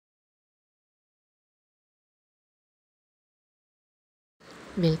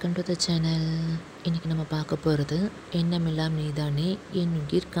Welcome to the channel. இன்றைக்கி நம்ம பார்க்க போகிறது எண்ணமெல்லாம் நீதானே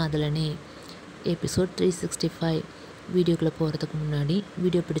என்னுயிர் காதலனே எபிசோட் 365. வீடியோக்குள்ளே போகிறதுக்கு முன்னாடி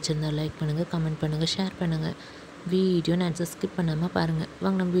வீடியோ பிடிச்சிருந்தால் லைக் பண்ணுங்கள், கமெண்ட் பண்ணுங்கள், ஷேர் பண்ணுங்கள். வீடியோ நான் ஸ்கிப் பண்ணாமல் பாருங்கள்.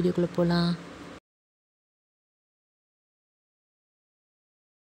 வாங்க நம்ம வீடியோக்குள்ளே போகலாம்.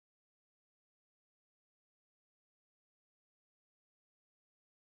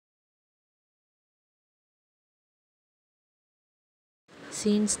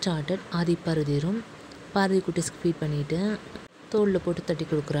 Scene started. ஆதி பார்வதி ரூம். பார்வதி குட்டிஸ்க்கு ஃபீட் பண்ணிவிட்டு தோளில் போட்டு தட்டி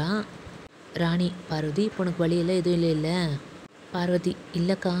கொடுக்குறா. ராணி, பார்வதி இப்போ உனக்கு வழியெல்லாம் எதுவும் இல்லை? பார்வதி,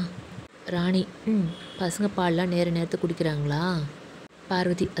 இல்லைக்கா. ராணி, பசங்க பால்லாம் நேரத்துக்கு குடிக்கிறாங்களா?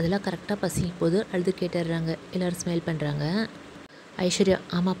 பார்வதி, அதெல்லாம் கரெக்டாக பசி போது அழுது கேட்டுடுறாங்க. எல்லோரும் ஸ்மைல் பண்ணுறாங்க. ஐஸ்வர்யா,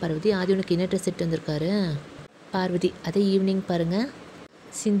 ஆமாம் பார்வதி, ஆதி உனக்கு என்ன ட்ரெஸ் செட் வந்திருக்காரு? பார்வதி, அதே ஈவினிங் பாருங்கள்.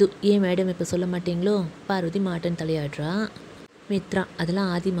 சிந்து, ஏன் மேடம் இப்போ சொல்ல மாட்டீங்களோ? பார்வதி மாட்டன் தலையாடுறா. மித்ரா, அதெல்லாம்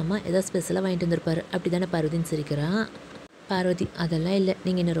ஆதி மாமா ஏதாவது ஸ்பெஷலாக வாங்கிட்டு வந்திருப்பாரு அப்படி தானே பார்வதின்னு சிரிக்கிறான். பார்வதி, அதெல்லாம் இல்லை,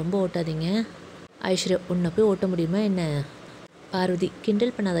 நீங்கள் என்ன ரொம்ப ஓட்டாதீங்க. ஐஸ்வர்யா, உன்னை போய் ஓட்ட முடியுமா என்ன? பார்வதி,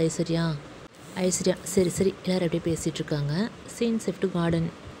 கிண்டல் பண்ணாத ஐஸ்வர்யா. ஐஸ்வர்யா, சரி சரி, எல்லோரும் அப்படியே பேசிகிட்ருக்காங்க. Scene shift to garden.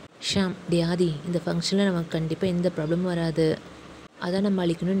 Sham, டே ஆதி, இந்த ஃபங்க்ஷனில் நமக்கு கண்டிப்பாக எந்த ப்ராப்ளமும் வராது. அதான் நம்ம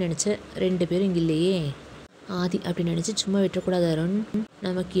அழிக்கணும்னு நினச்ச 2 பேரும் இங்கே இல்லையே. ஆதி, அப்படி நினச்சி சும்மா விட்டுறக்கூடாது அருண்.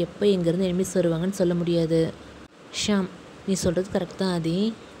 நமக்கு எப்போ எங்கேருந்து எனிமிஸ் வருவாங்கன்னு சொல்ல முடியாது. ஷாம், நீ சொல்கிறது கரெக்ட் தான் ஆதி.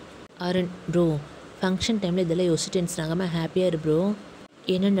 அருண், ப்ரோ ஃபங்க்ஷன் டைமில் இதெல்லாம் யோசிச்சு டென்ஷன் ஆகாமல் ஹாப்பியாக இரு ப்ரோ.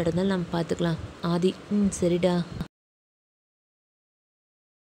 என்ன நடந்தாலும் நம்ம பார்த்துக்கலாம். ஆதி, சரிடா.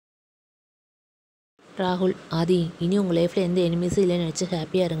 ராகுல், ஆதி, இனி உங்கள் லைஃப்பில் எந்த எனிமீஸும் இல்லைன்னு நினச்சி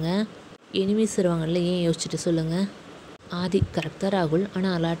ஹாப்பியாக இருங்க. எனிமீஸ் வருவாங்கல்ல, ஏன் யோசிச்சுட்டு சொல்லுங்கள். ஆதி, கரெக்டாக ராகுல்,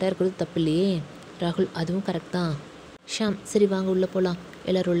 ஆனால் அலாட்டாக இருக்கிறது தப்பு இல்லையே. ராகுல், அதுவும் கரெக்ட் தான். ஷாம், சரி வாங்க உள்ளே போகலாம்.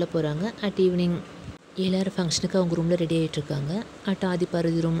 எல்லோரும் உள்ளே போகிறாங்க. அட் ஈவினிங் எல்லோரும் ஃபங்க்ஷனுக்கு அவங்க ரூமில் ready ஆகிட்டுருக்காங்க. At Aadhi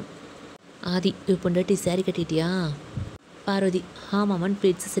Parvati room. ஆதி, இப்போ பொண்டாட்டி சாரி கட்டிட்டியா? பார்வதி, ஆமாமன்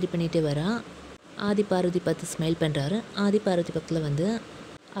ப்ளீட்ஸ் சரி பண்ணிகிட்டே வரா. ஆதி பார்வதி பார்த்து ஸ்மைல் பண்ணுறாரு. ஆதி பார்வதி பக்கத்தில் வந்து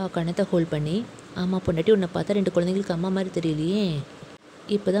அவள் கணத்தை ஹோல்ட் பண்ணி, ஆமாம் பொண்டாட்டி, உன்னை பார்த்தா 2 குழந்தைங்களுக்கு அம்மா மாதிரி தெரியலையே,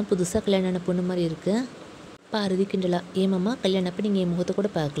 இப்போ தான் புதுசாக கல்யாணம் ஆன பொண்ணு மாதிரி இருக்குது. பார்வதி கிண்டலா, ஏமாம்மா கல்யாணம் அப்போ நீங்கள் என் முகத்தை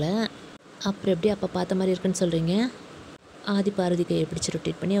கூட பார்க்கல, அப்புறம் எப்படி அப்போ பார்த்த மாதிரி இருக்குன்னு சொல்கிறீங்க? ஆதி பார்வதி கையை பிடிச்சி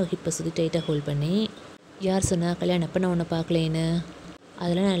ரொட்டேட் பண்ணி அவள் ஹிப்பை சுற்றி டைட்டாக ஹோல்ட் பண்ணி, யார் சொன்னா கல்யாணம் அப்போ நான் உன்னை பார்க்கலேன்னு?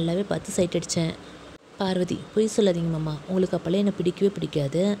 அதெல்லாம் நான் நல்லாவே பார்த்து சைட் அடித்தேன். பார்வதி, பொய் சொல்லாதீங்க மாமா, உங்களுக்கு அப்போல்லாம் என்னை பிடிக்கவே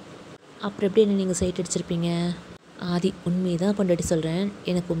பிடிக்காது, அப்புறம் எப்படி என்ன நீங்கள் சைட் அடிச்சிருப்பீங்க? ஆதி, உண்மையை தான் பொண்டாட்டி சொல்கிறேன்,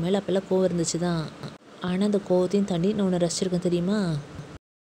 எனக்கு உன் மேலே அப்போல்லாம் கோவம் இருந்துச்சு தான், ஆனால் அந்த கோவத்தையும் தாண்டி நான் உன்னை ரசிச்சிருக்கேன் தெரியுமா?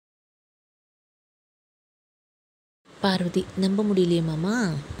 பார்வதி, நம்ப முடியலையே மாமா.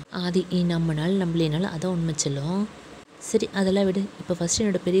 ஆதி, நீ நம்பினாலும் நம்பலேனாலும் அதான் உண்மை செல்லும். சரி அதெல்லாம் விடு, இப்போ ஃபஸ்ட்டு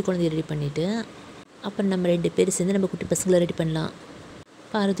என்னோடய பெரிய குழந்தைய ரெடி பண்ணிவிட்டு அப்புறம் நம்ம 2 பேர் சேர்ந்து நம்ம குட்டி பசங்களை ரெடி பண்ணலாம்.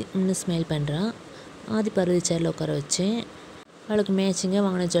 பார்வதி இன்னும் ஸ்மைல் பண்ணுறான். ஆதி பார்வதி சேரில் உட்கார வச்சு அவளுக்கு மேட்சிங்காக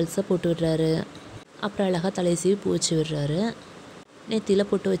வாங்கின ஜுவல்ஸை போட்டு விடுறாரு. அப்புறம் அழகாக தலையை சீவி பூ வச்சு விடுறாரு. நெத்தியில்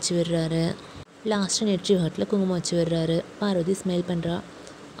போட்டு வச்சு விடுறாரு. லாஸ்ட்டு நெற்றி ஹர்ட்டில் குங்குமம் வச்சு விடுறாரு. பார்வதி ஸ்மைல் பண்ணுறா.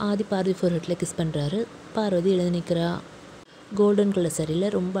 ஆதி பார்வதி ஃபோர் ஹர்ட்டில் கிஸ் பண்ணுறாரு. பார்வதி எழுந்து நிற்கிறா. கோல்டன் கலர்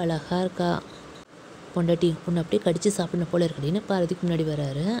சரியில் ரொம்ப அழகாக இருக்கா. பொண்டாட்டி, உன்னை அப்படியே கடிச்சு சாப்பிடணும் போல இருக்கடின்னு பார்வதிக்கு முன்னாடி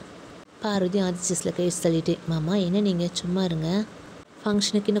வராரு. பார்வதி ஆதி செஸ்ஸில் கை தள்ளிட்டு, மாமா என்ன நீங்கள் சும்மா இருங்க,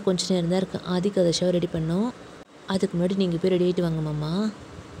 ஃபங்க்ஷனுக்கு இன்னும் கொஞ்சம் நேரம் தான் இருக்குது, ஆதிக்கு அதை ஷோ ரெடி பண்ணோம், அதுக்கு முன்னாடி நீங்கள் போய் ரெடி ஆகிட்டு வாங்க மாமா.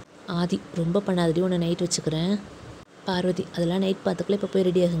 ஆதி, ரொம்ப பண்ணாதடி, உன்னை நைட் வச்சுக்கிறேன். பார்வதி, அதெல்லாம் நைட் பார்த்துக்கல, இப்போ போய்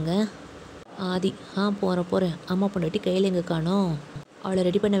ரெடி ஆகுங்க. ஆதி, போகிறேன். அம்மா பொண்டாட்டி கையில் எங்கே காணோம், அவளை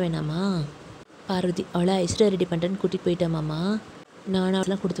ரெடி பண்ண வேணாமா? பார்வதி, அவளை ஐஸ்வர்யா ரெடி பண்ணுறேன்னு கூட்டிகிட்டு போயிட்டேன் மாமா, நானும்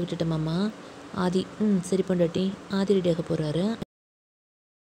அவளெலாம் கொடுத்து விட்டுட்டேன் மாமா. ஆதி, சரி பொண்டாட்டி. ஆதி ரெடியாக போகிறாரு.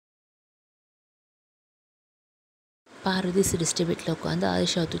 பார்வதி சிரிச்சிட்டு வீட்டில் உட்காந்து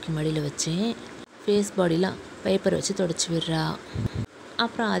ஆதிஷாவை தூக்கி மடியில் வச்சு ஃபேஸ் பாடிலாம் பேப்பர் வச்சு தொடச்சி விடுறா.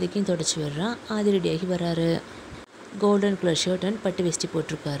 அப்புறம் ஆதிக்கையும் தொடச்சி விடுறா. ஆதி ரெடியாகி வராரு. கோல்டன் கலர் ஷர்ட் அண்ட் பட்டு வேஷ்டி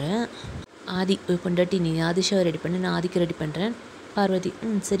போட்டிருக்காரு. ஆதி, பொண்டாட்டி நீ ஆதிஷாவை ரெடி பண்ண, நான் ஆதிக்கு ரெடி பண்ணுறேன். பார்வதி,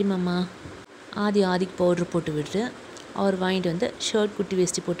 சரி மாமா. ஆதிக்கு பவுட்ரு போட்டு விட்டு அவர் வாங்கிட்டு வந்து ஷர்ட் குட்டி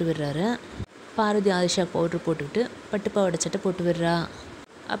வேஷ்டி போட்டு விடுறாரு. பார்வதி ஆதிஷா பவுட்ரு போட்டுவிட்டு பட்டு பாவாடை சட்டை போட்டு விடுறா.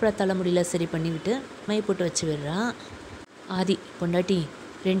 அப்புறம் தலைமுடியில் சரி பண்ணிவிட்டு மை போட்டு வச்சு விடுறா. ஆதி, பொண்டாட்டி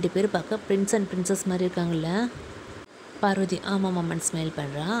 2 பேர் பார்க்க பிரின்ஸ் அண்ட் பிரின்சஸ் மாதிரி இருக்காங்கல்ல? பார்வதி, ஆமாம் மாமன் ஸ்மைல்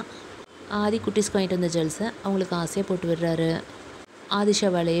பண்ணுறா. ஆதி குட்டிஸ்க்கு வாங்கிட்டு வந்த ஜுவல்ஸை அவங்களுக்கு ஆசையாக போட்டு விடுறாரு. ஆதிஷா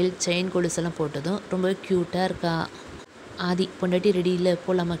வளையல் செயின் கொலுசெல்லாம் போட்டதும் ரொம்ப க்யூட்டாக இருக்கா. ஆதி, பொண்டாட்டி ரெடி இல்லை,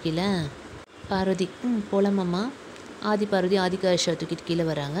 போகலாமா கீழே? பார்வதி, போகலாமாம்மா. ஆதி பார்வதி ஆதிக்கு ஆதிஷா தூக்கிட்டு கீழே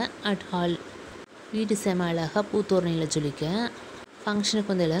வராங்க. At hall. வீடு செம அழகாக பூத்தோரணையில் ஜொலிக்க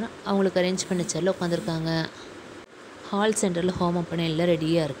ஃபங்க்ஷனுக்கு வந்து எல்லோரும் அவங்களுக்கு அரேஞ்ச் பண்ண சேரில் உட்காந்துருக்காங்க. ஹால் சென்டரில் ஹோமம் பண்ண எல்லாம்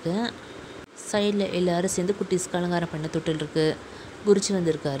ரெடியாக இருக்குது. சைடில் எல்லோரும் சேர்ந்து குட்டீஸ்க்கு அலங்காரம் பண்ண தொட்டில் இருக்குது. குருஜி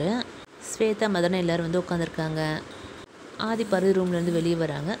வந்திருக்காரு. ஸ்வேதா மதனா எல்லோரும் வந்து உட்காந்துருக்காங்க. ஆதி பார்வதி ரூம்லேருந்து வெளியே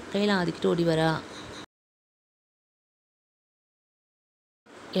வராங்க. கையில் ஆதிக்கிட்டு ஓடி வரா.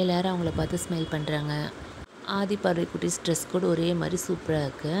 எல்லோரும் அவங்கள பார்த்து ஸ்மைல் பண்ணுறாங்க. ஆதி பார்வதி குட்டீஸ் ட்ரெஸ் கோட் ஒரே மாதிரி சூப்பராக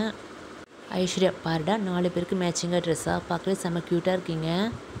இருக்குது. ஐஸ்வர்யா பாருடா 4 பேருக்கு மேட்சிங்காக ட்ரெஸ்ஸாக பார்க்கவே செம்ம க்யூட்டாக இருக்கீங்க.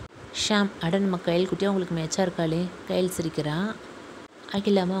 ஷாம் அட நம்ம கையில் குட்டியாக உங்களுக்கு மேட்சாக இருக்காளே. கையில் சிரிக்கிறான்.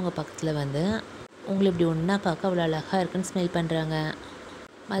 அகிலாமல் அவங்க பக்கத்தில் வந்து உங்களை இப்படி ஒன்றா பார்க்க அவ்வளோ அழகாக இருக்குன்னு ஸ்மைல் பண்ணுறாங்க.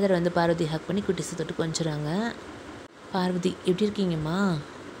 மதர் வந்து பார்வதி ஹக் பண்ணி குட்டிஸை தொட்டு கொஞ்சுறாங்க. பார்வதி எப்படி இருக்கீங்கம்மா?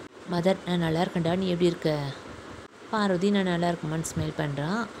 மதர் நான் நல்லா இருக்கேன்டா, நீ எப்படி இருக்க? பார்வதி நான் நல்லா இருக்குமான்னு ஸ்மைல்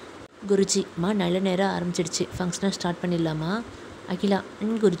பண்ணுறான். குருஜி அம்மா நல்ல நேரம் ஆரம்பிச்சிடுச்சு, ஃபங்க்ஷனாக ஸ்டார்ட் பண்ணிடலாமா? அகிலா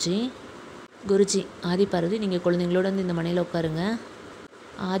குருஜி. குருஜி ஆதி பார்வதி நீங்கள் குழந்தைங்களோட வந்து இந்த மனையில் உட்காருங்க.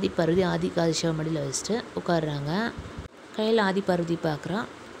 ஆதி பார்வதி ஆதி ஆதிஷாவை மடியில் வச்சுட்டு உட்காடுறாங்க. கையில் ஆதி பார்வதி பார்க்குறான்.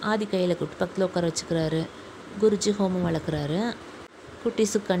 ஆதி கையில் கூப்பிட்டு பக்கத்தில் உட்கார வச்சுக்கிறாரு. குருஜி ஹோமம் வளர்க்குறாரு.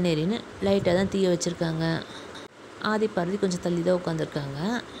 குட்டீஸு கண்ணேறின்னு லைட்டாக தான் தீய வச்சுருக்காங்க. ஆதி பார்வதி கொஞ்சம் தள்ளி தான் உட்காந்துருக்காங்க.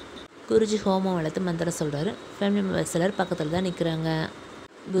 குருஜி ஹோமம் வளர்த்து மந்திரம் சொல்கிறாரு. ஃபேமிலி மெம்பர்ஸ் எல்லோரும் பக்கத்தில் தான் நிற்கிறாங்க.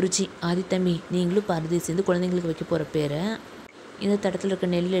 குருஜி ஆதி தம்பி நீங்களும் பார்வதி சேர்ந்து குழந்தைங்களுக்கு வைக்க போகிற பேரை இந்த தடத்தில் இருக்க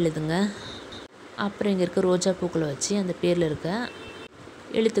நெல் எழுதுங்க. அப்புறம் இங்கே இருக்க ரோஜா பூக்களை வச்சு அந்த பேரில் இருக்க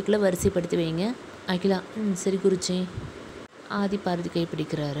எழுத்துக்களை வரிசைப்படுத்தி வைங்க. அகிலா சரி குருஜி. ஆதி பார்வதி கை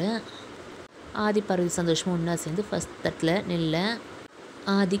பிடிக்கிறாரு. ஆதி பார்வதி சந்தோஷமாக ஒன்றா சேர்ந்து ஃபஸ்ட் தட்டில் நெல்ல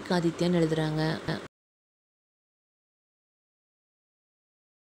ஆதிக் ஆதித்யான்னு எழுதுகிறாங்க.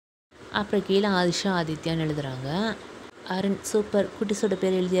 அப்புறம் கீழே ஆதிஷா ஆதித்யான்னு எழுதுகிறாங்க. அருண் சூப்பர், குட்டிஸோட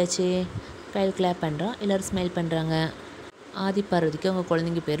பேர் எழுதியாச்சே. கையில் கிளாப் பண்ணுறான். எல்லோரும் ஸ்மைல் பண்ணுறாங்க. ஆதி பார்வதிக்கு அவங்க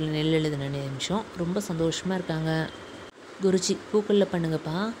குழந்தைங்க பேரில் நெல் எழுதின நிமிஷம் ரொம்ப சந்தோஷமாக இருக்காங்க. குருஜி பூக்களில்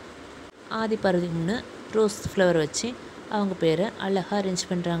பண்ணுங்கப்பா. ஆதி பார்வதி முன்னே ரோஸ் ஃப்ளவர் வச்சு அவங்க பேரை அழகாக அரேஞ்ச்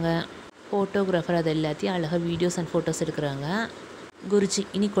பண்ணுறாங்க. ஃபோட்டோகிராஃபர் அது எல்லாத்தையும் அழகாக வீடியோஸ் அண்ட் ஃபோட்டோஸ் எடுக்கிறாங்க. குருஜி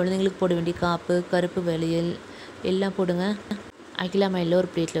இனி குழந்தைங்களுக்கு போட வேண்டிய காப்பு கருப்பு வளையல் எல்லாம் போடுங்க. அகிலாமா எல்லோரும்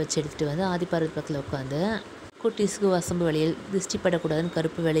ஒரு பிளேட்டில் வச்சு எடுத்துகிட்டு வந்து ஆதி பார்வதி பக்கத்தில் உட்காந்து குட்டீஸுக்கு வசம்பு வளையல், திருஷ்டி படக்கூடாதுன்னு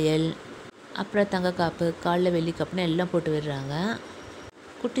கருப்பு வளையல், அப்புறம் தங்க காப்பு, காலில் வெள்ளி காப்புன்னு எல்லாம் போட்டு விடுறாங்க.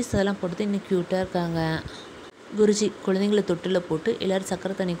 குட்டீஸ் அதெல்லாம் போட்டு இன்னும் க்யூட்டாக இருக்காங்க. குருஜி குழந்தைங்களை தொட்டில் போட்டு எல்லோரும்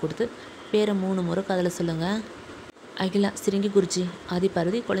சக்கரை தண்ணி கொடுத்து பேரை 3 முறை கதையில் சொல்லுங்கள். அகிலா சிரிங்கி குருஜி. ஆதி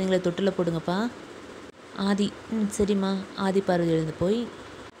பார்வதி குழந்தைங்களை தொட்டில் போடுங்கப்பா. ஆதி சரிம்மா. ஆதி பார்வதி எழுந்து போய்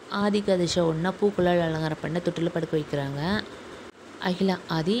ஆதிக்கு அதிஷா ஒன்றா பூக்களால் அலங்காரம் பண்ண தொட்டில் படுக்க வைக்கிறாங்க. அகிலா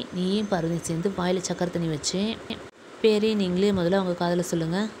ஆதி நீயும் பார்வதி சேர்ந்து வாயில் சக்கரை தண்ணி வச்சு பேரையும் நீங்களே முதல்ல அவங்க காதில்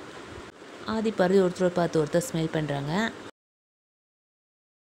சொல்லுங்கள். ஆதி பார்வதி ஒருத்தர் பார்த்து ஒருத்தர் ஸ்மைல் பண்ணுறாங்க.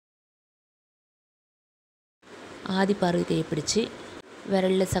 ஆதி பார்வதி கையை பிடிச்சி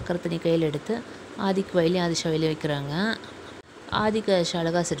விரலில் சக்கரை தண்ணி கையில் எடுத்து ஆதிக்கு வயலையும் ஆதிஷா வயலையும் வைக்கிறாங்க. ஆதிக்கு அதிஷா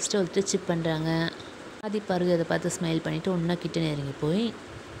அழகாக சிரிச்சிட்டு ஒருத்தர் சிப் பண்ணுறாங்க. ஆதி பார்வதி அதை பார்த்து ஸ்மைல் பண்ணிவிட்டு ஒன்றா கிட்ட நெருங்கி போய்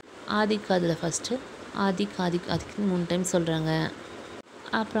ஆதிக்கு அதில் ஃபஸ்ட்டு ஆதிக்கு 3 டைம் சொல்கிறாங்க.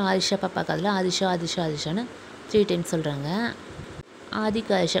 அப்புறம் ஆதிஷா பாப்பா காதில் ஆதிஷா ஆதிஷா ஆதிஷான்னு 3 டைம் சொல்கிறாங்க.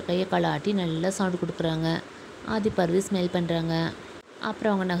 ஆதிக்கு ஆதிஷா கையை காலை ஆட்டி நல்லா சவுண்டு கொடுக்குறாங்க. ஆதி பார்வதி ஸ்மைல் பண்ணுறாங்க.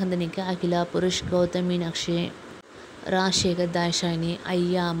 அப்புறம் அவங்க நகர்ந்து அகிலா புருஷ் கௌதம் மீனாட்சி ராஜசேகர் தாஷாயினி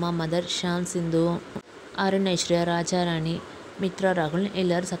ஐயா அம்மா மதர் ஷாம் சிந்து அருண் ஐஸ்வர்யா ராஜாராணி மித்ரா ராகுல்னு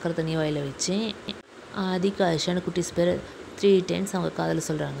எல்லோரும் சக்கரை தண்ணியை வாயில் வச்சு ஆதிக்கு ஆதிஷான்னு குட்டீஸ் பேர் 3 டைம்ஸ் அவங்க காதில்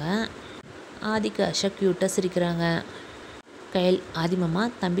சொல்கிறாங்க. ஆதிக்கு ஆதிஷா க்யூட்டாக சிரிக்கிறாங்க. கையில் ஆதி மாமா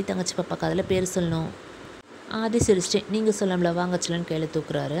தம்பி தங்கச்சி பாப்பா காதில் பேர் சொல்லணும். ஆதி சிரிச்சிட்டு நீங்கள் சொல்லாமல வாங்கச்சலன்னு கையில்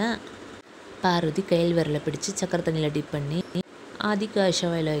தூக்குறாரு. பார்வதி கையில் விரலை பிடிச்சி சக்கரை தண்ணியில் டிப் பண்ணி ஆதிக்கு ஆதிஷா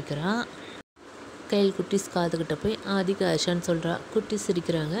வாயில் வைக்கிறான். கையில் குட்டீஸ் காதுகிட்ட போய் ஆதிக்கு ஆதிஷான்னு சொல்கிறா. குட்டீஸ்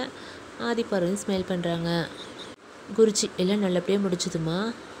சிரிக்கிறாங்க. ஆதி பார்வதி ஸ்மைல் பண்ணுறாங்க. குருஜி எல்லாம் நல்லபடியாக முடிச்சதுமா.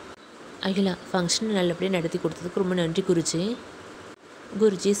 அகிலா ஃபங்க்ஷன் நல்லபடியாக நடத்தி கொடுத்ததுக்கு ரொம்ப நன்றி குருஜி.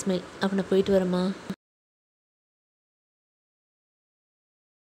 குருஜி ஸ்மைல். அப்போ நான் போயிட்டு வரேம்மா.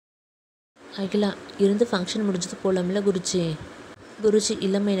 அகிலா இருந்து ஃபங்க்ஷன் முடிஞ்சது போகலாம்ல குருஜி. குருஜி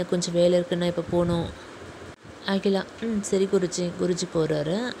இல்லைம்மா எனக்கு கொஞ்சம் வேலை இருக்குன்னா இப்போ போகணும். அகிலா சரி குருஜி. குருஜி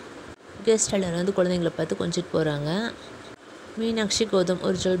போகிறாரு. கெஸ்ட் எல்லோரும் வந்து குழந்தைங்களை பார்த்து கொஞ்சிட்டு போகிறாங்க. மீனாட்சி கௌதம்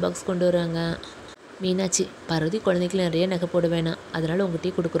ஒரு ஜுவல் பாக்ஸ் கொண்டு வராங்க. மீனாட்சி பார்வதி குழந்தைக்கு நிறைய நகை போட வேணாம், அதனால்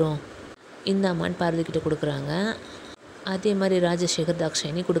உங்கள்கிட்டயே கொடுக்குறோம். இந்த அம்மான்னு பார்வதி கிட்டே கொடுக்குறாங்க. அதே மாதிரி ராஜசேகர்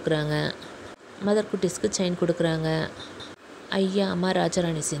தாக்ஷாயினி கொடுக்குறாங்க. மதர் குட்டீஸ்க்கு செயின் கொடுக்குறாங்க. ஐயா அம்மா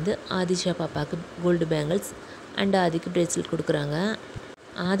ராஜாராணி சேர்ந்து ஆதிஷா பாப்பாவுக்கு கோல்டு பேங்கிள்ஸ் அண்ட் ஆதிக்கு பிரேஸ்லெட் கொடுக்குறாங்க.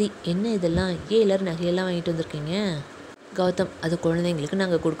 ஆதி என்ன இதெல்லாம், ஏன் எல்லோரும் நகையெல்லாம் வாங்கிட்டு வந்திருக்கீங்க? கௌதம் அது குழந்தைங்களுக்கு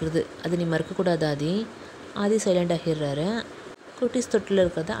நாங்கள் கொடுக்குறது, அது நீ மறக்கக்கூடாது ஆதி. ஆதி சைலண்ட் ஆகிடுறாரு. குட்டீஸ் தொட்டில்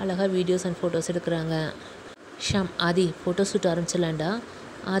இருக்கிறத அழகாக வீடியோஸ் அண்ட் ஃபோட்டோஸ் எடுக்கிறாங்க. ஷாம், ஆதி ஃபோட்டோ ஷூட் ஆரம்பிச்சிடலாண்டா.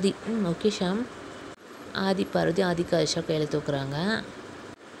 ஆதி, ஓகே ஷாம். ஆதி பார்வதி ஆதிக்கு ஆயிஷா கையில் தூக்குறாங்க.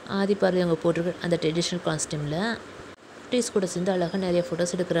 ஆதி பார்வதி அவங்க போட்டிருக்க அந்த ட்ரெடிஷ்னல் காஸ்டியூமில் குட்டீஸ் கூட சேர்ந்து அழகாக நிறைய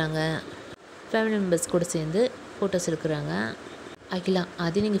ஃபோட்டோஸ் எடுக்கிறாங்க. ஃபேமிலி மெம்பர்ஸ் கூட சேர்ந்து ஃபோட்டோஸ் எடுக்கிறாங்க. அகிலா,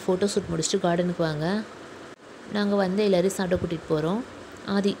 ஆதி நீங்கள் ஃபோட்டோ ஷூட் முடிச்சுட்டு கார்டனுக்கு வாங்க, நாங்கள் வந்து எல்லோரையும் சாப்பிட கூட்டிகிட்டு போகிறோம்.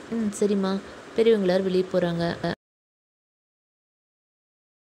 ஆதி, சரிம்மா. பெரியவங்க எல்லோரும் வெளியே போகிறாங்க.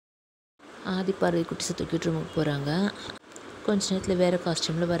 ஆதி பார்வதி குட்டிஸை தூக்கிட்டு ரூமுக்கு போகிறாங்க. கொஞ்ச நேரத்தில் வேறு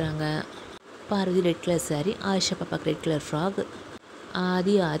காஸ்டியூமில் வராங்க. பார்வதி ரெட் கலர் சாரீ, ஆயிஷா பாப்பாக்கு ரெட் கலர் ஃப்ராக்,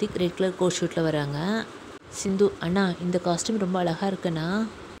 ஆதி ரெட் கலர் கோட் ஷூட்டில் வராங்க. சிந்து, அண்ணா இந்த காஸ்டியூம் ரொம்ப அழகாக இருக்குண்ணா.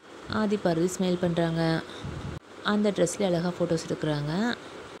 ஆதி பார்வதி ஸ்மைல் பண்ணுறாங்க. அந்த ட்ரெஸ்லேயே அழகாக ஃபோட்டோஸ் எடுக்கிறாங்க.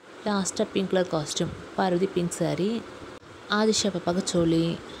 லாஸ்ட்டாக pink colour costume, Parvati pink sari, Aadhisha பாப்பாவுக்கு சோலி,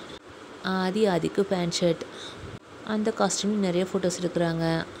 ஆதிக்கு பேண்ட் ஷர்ட். அந்த காஸ்டியூம் நிறைய ஃபோட்டோஸ் எடுக்கிறாங்க.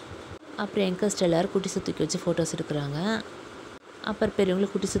 அப்புறம் எங்கஸ்ட் எல்லோரும் குட்டிஸை தூக்கி வச்சு ஃபோட்டோஸ் எடுக்கிறாங்க. அப்புறம் பெரியவங்களை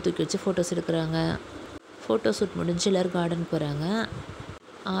குட்டிஸை தூக்கி வச்சு ஃபோட்டோஸ் எடுக்கிறாங்க. ஃபோட்டோ ஷூட் முடிஞ்சு எல்லோரும் கார்டனுக்கு வராங்க.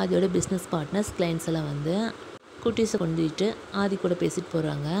 ஆதியோட பிஸ்னஸ் பார்ட்னர்ஸ் கிளைண்ட்ஸ் எல்லாம் வந்து குட்டீஸை கொண்டுட்டு ஆதி கூட பேசிட்டு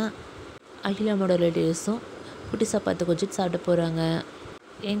போகிறாங்க. அகிலாமோட ரிலேட்டிவ்ஸும் குட்டீஸை பார்த்து கொஞ்சம் சாப்பிட போகிறாங்க.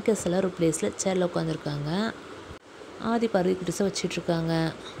 எங்கஸ் எல்லாம் ஒரு பிளேஸில் சேரில் உட்காந்துருக்காங்க. ஆதி பார்வதி குட்டீஸை வச்சிட்ருக்காங்க.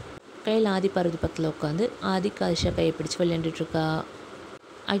 கையில் ஆதி பார்வதி பக்கத்தில் உட்காந்து ஆதிக்கு ஆயிஷா கையை பிடிச்சி விளையாண்டுட்ருக்கா.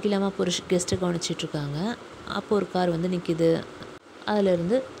 அகிலாமா கெஸ்ட்டை கவனிச்சிட்ருக்காங்க. அப்போ ஒரு கார் வந்து நிற்கிது.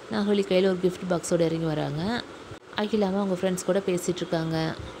 அதிலேருந்து நாகவழி கையில் ஒரு கிஃப்ட் பாக்ஸோடு இறங்கி வராங்க. அகிலாமா அவங்க ஃப்ரெண்ட்ஸ் கூட பேசிகிட்ருக்காங்க.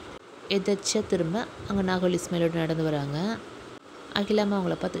 எதாச்சியாக திரும்ப அங்கே நாகவழி ஸ்மைலோடு நடந்து வராங்க. அகிலாமா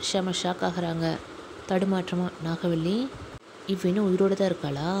அவங்கள பார்த்து செம ஷாக் ஆகுறாங்க. தடுமாற்றமாக, நாகவல்லி இவ இன்னும் உயிரோடு தான்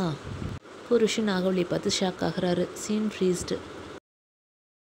இருக்காளா? புருஷன் நாகவல்லியை பார்த்து ஷாக் ஆகுறாரு. Scene freezed.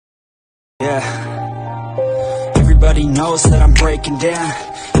 Everybody knows that I'm breaking down.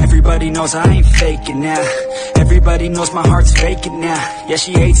 Everybody knows I ain't faking now. Everybody knows my heart's faking now. Yeah,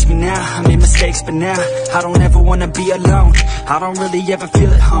 she hates me now, I made mistakes but now I don't ever wanna be alone. I don't really ever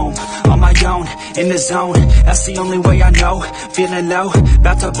feel at home. On my own, in the zone, that's the only way I know. Feeling low,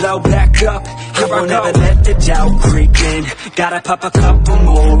 about to blow back up. I won't ever let the doubt creep in. Gotta pop a couple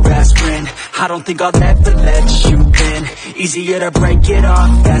more aspirin. I don't think I'll ever let you in. Easier to break it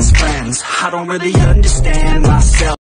off best friends. I don't really understand myself.